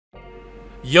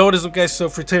Yo, what is up, guys? So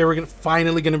for today, we're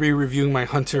finally gonna be reviewing my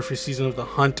Hunter for Season of the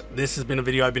Hunt. This has been a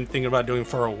video I've been thinking about doing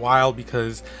for a while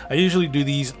because I usually do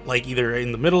these like either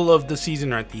in the middle of the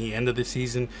season or at the end of the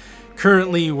season.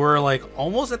 Currently, we're like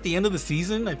almost at the end of the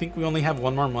season. I think we only have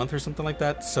one more month or something like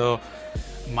that. So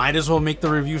might as well make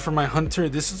the review for my Hunter.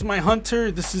 This is my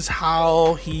Hunter. This is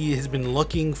how he has been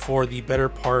looking for the better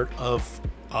part of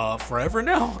forever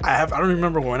now. I don't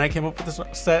remember when I came up with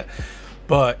this set,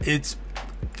 but it's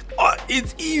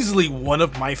easily one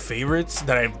of my favorites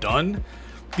that I've done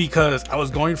because I was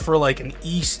going for like an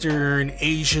Eastern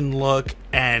Asian look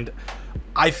and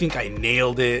I think I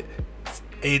nailed it.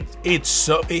 It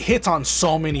hits on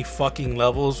so many fucking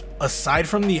levels aside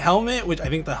from the helmet, which I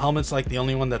think the helmet's like the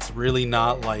only one that's really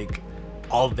not like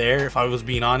all there. If I was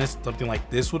being honest, something like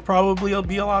this would probably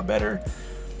be a lot better,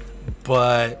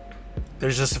 but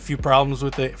there's just a few problems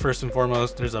with it. First and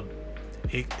foremost, there's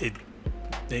it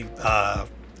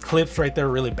clips right there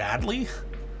really badly,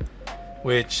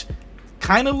 which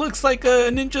kind of looks like a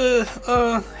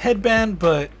ninja headband,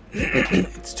 but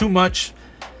it's too much.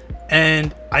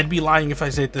 And I'd be lying if I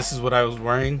said this is what I was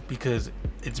wearing because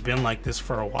it's been like this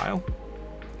for a while.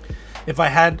 If I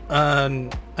had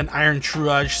an Iron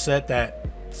Truage set that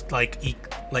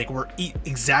were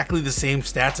exactly the same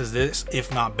stats as this,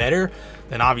 if not better,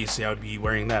 then obviously I would be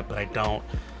wearing that, but I don't.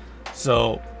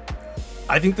 So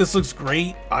I think this looks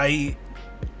great.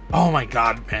 Oh my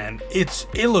god, man,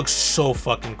 it looks so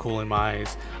fucking cool in my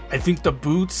eyes. I think the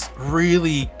boots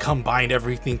really combined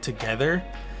everything together,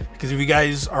 because if you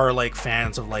guys are like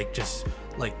fans of like just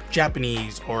like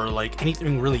Japanese or like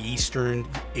anything really Eastern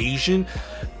Asian,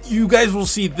 you guys will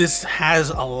see this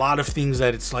has a lot of things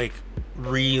that it's like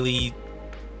really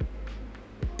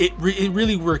it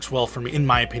really works well for me, in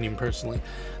my opinion personally.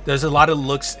 There's a lot of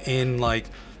looks in like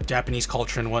Japanese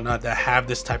culture and whatnot that have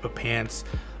this type of pants.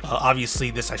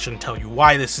 Obviously this, I shouldn't tell you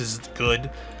why this is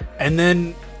good. And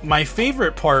then my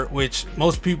favorite part, which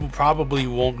most people probably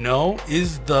won't know,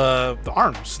 is the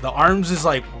arms. The arms is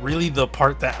like really the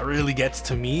part that really gets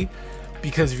to me,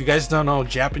 because if you guys don't know,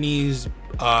 Japanese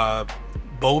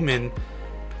bowmen,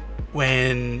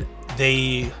 when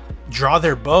they draw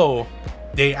their bow,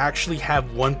 they actually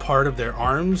have one part of their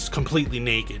arms completely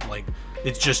naked. Like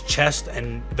it's just chest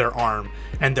and their arm,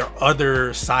 and their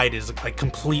other side is like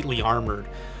completely armored.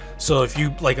 So if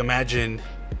you like imagine,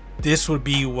 this would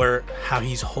be how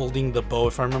he's holding the bow,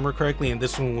 if I remember correctly, and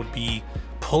this one would be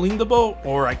pulling the bow,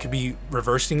 or I could be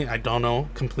reversing it, I don't know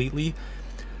completely.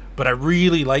 But I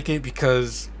really like it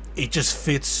because it just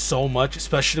fits so much,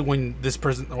 especially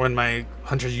when my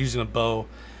hunter's using a bow.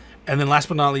 And then last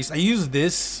but not least, I use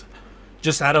this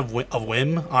just out of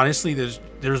whim. Honestly,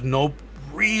 there's no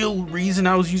real reason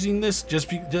I was using this,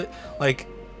 just like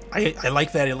I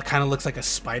like that it kind of looks like a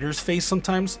spider's face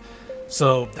sometimes,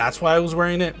 so that's why I was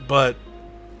wearing it. But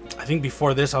I think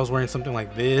before this I was wearing something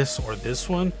like this or this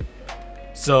one.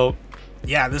 So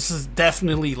yeah, this is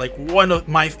definitely like one of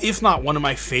my, if not one of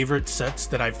my favorite sets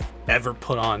that I've ever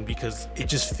put on, because it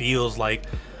just feels like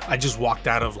I just walked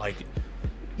out of like,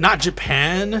 not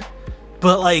Japan,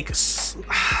 but like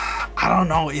I don't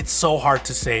know, it's so hard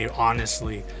to say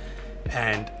honestly.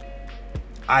 And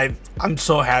I'm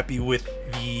so happy with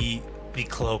the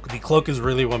cloak. The cloak is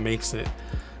really what makes it.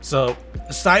 So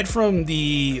aside from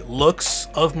the looks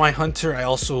of my hunter, I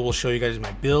also will show you guys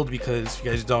my build, because if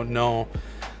you guys don't know,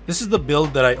 this is the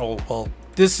build that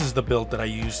this is the build that I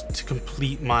used to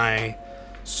complete my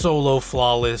solo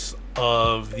flawless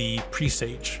of the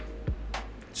Presage.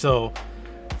 So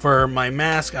for my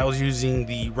mask, I was using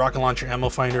the rocket launcher ammo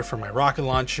finder for my rocket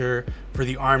launcher. For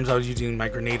the arms, I was using my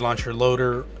grenade launcher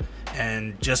loader,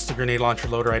 and just the grenade launcher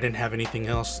loader. I didn't have anything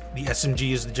else. The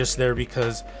SMG is just there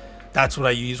because that's what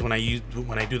I use when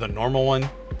I do the normal one.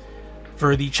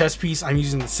 For the chest piece, I'm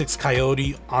using the 6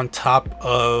 Coyote on top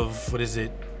of, what is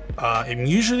it? I'm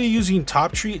usually using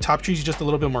Top Tree. Top Tree is just a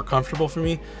little bit more comfortable for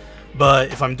me,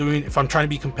 but if I'm trying to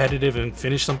be competitive and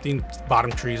finish something,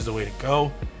 Bottom Tree is the way to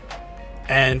go.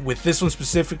 And with this one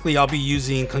specifically, I'll be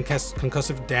using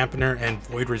concussive dampener and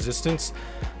void resistance,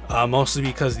 mostly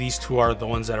because these two are the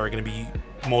ones that are going to be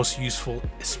most useful,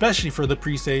 especially for the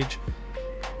Presage.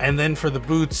 And then for the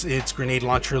boots, it's grenade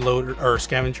launcher loader or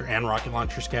scavenger and rocket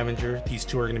launcher scavenger. These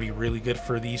two are going to be really good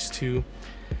for these two.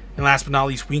 And last but not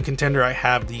least, wing contender, I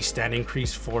have the stat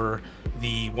increase for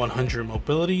the 100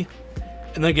 mobility.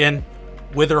 And again,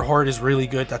 Wither Horde is really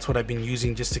good. That's what I've been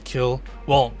using just to kill.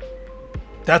 Well,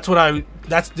 this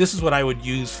is what I would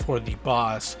use for the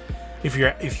boss. If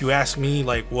you ask me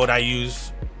like what I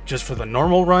use just for the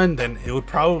normal run, then it would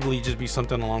probably just be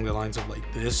something along the lines of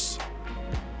like this.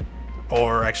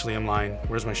 Or actually, I'm lying.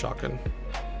 Where's my shotgun?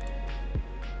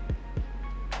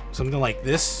 something like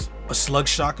this, a slug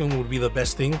shotgun would be the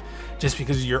best thing, just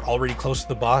because you're already close to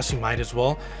the boss, you might as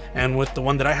well. And with the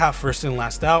one that I have, first in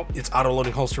last out, it's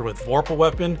auto-loading holster with Vorpal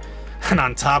weapon, and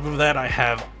on top of that I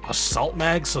have assault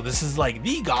mag, so this is like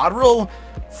the god roll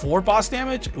for boss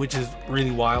damage, which is really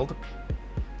wild.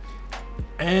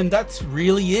 And that's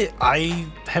really it. I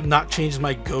have not changed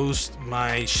my ghost,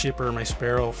 my shipper, my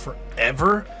sparrow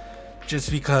forever,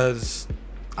 just because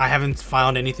I haven't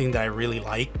found anything that I really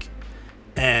like,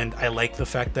 and I like the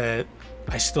fact that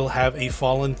I still have a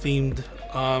fallen themed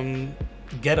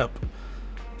getup.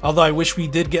 Although I wish we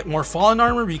did get more fallen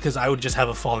armor, because I would just have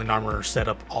a fallen armor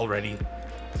setup already.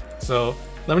 So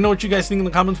let me know what you guys think in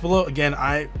the comments below. Again,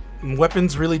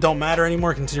 weapons really don't matter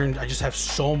anymore, considering I just have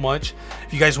so much.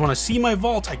 If you guys want to see my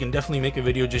vault, I can definitely make a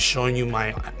video just showing you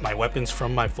my weapons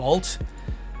from my vault.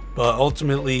 But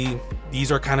ultimately,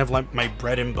 these are kind of like my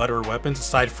bread and butter weapons,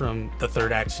 aside from the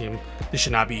third axiom. This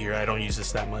should not be here, I don't use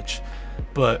this that much.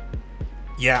 But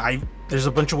yeah, there's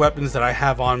a bunch of weapons that I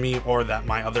have on me, or that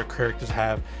my other characters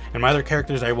have. And my other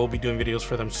characters, I will be doing videos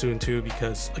for them soon too,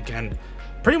 because again,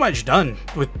 pretty much done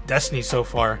with Destiny so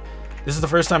far. This is the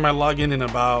first time I log in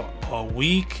about a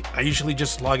week. I usually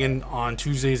just log in on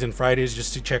Tuesdays and Fridays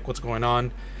just to check what's going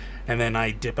on, and then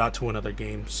I dip out to another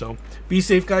game. So be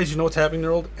safe, guys. You know what's happening in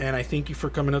the world, and I thank you for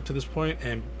coming up to this point,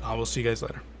 and I will see you guys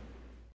later.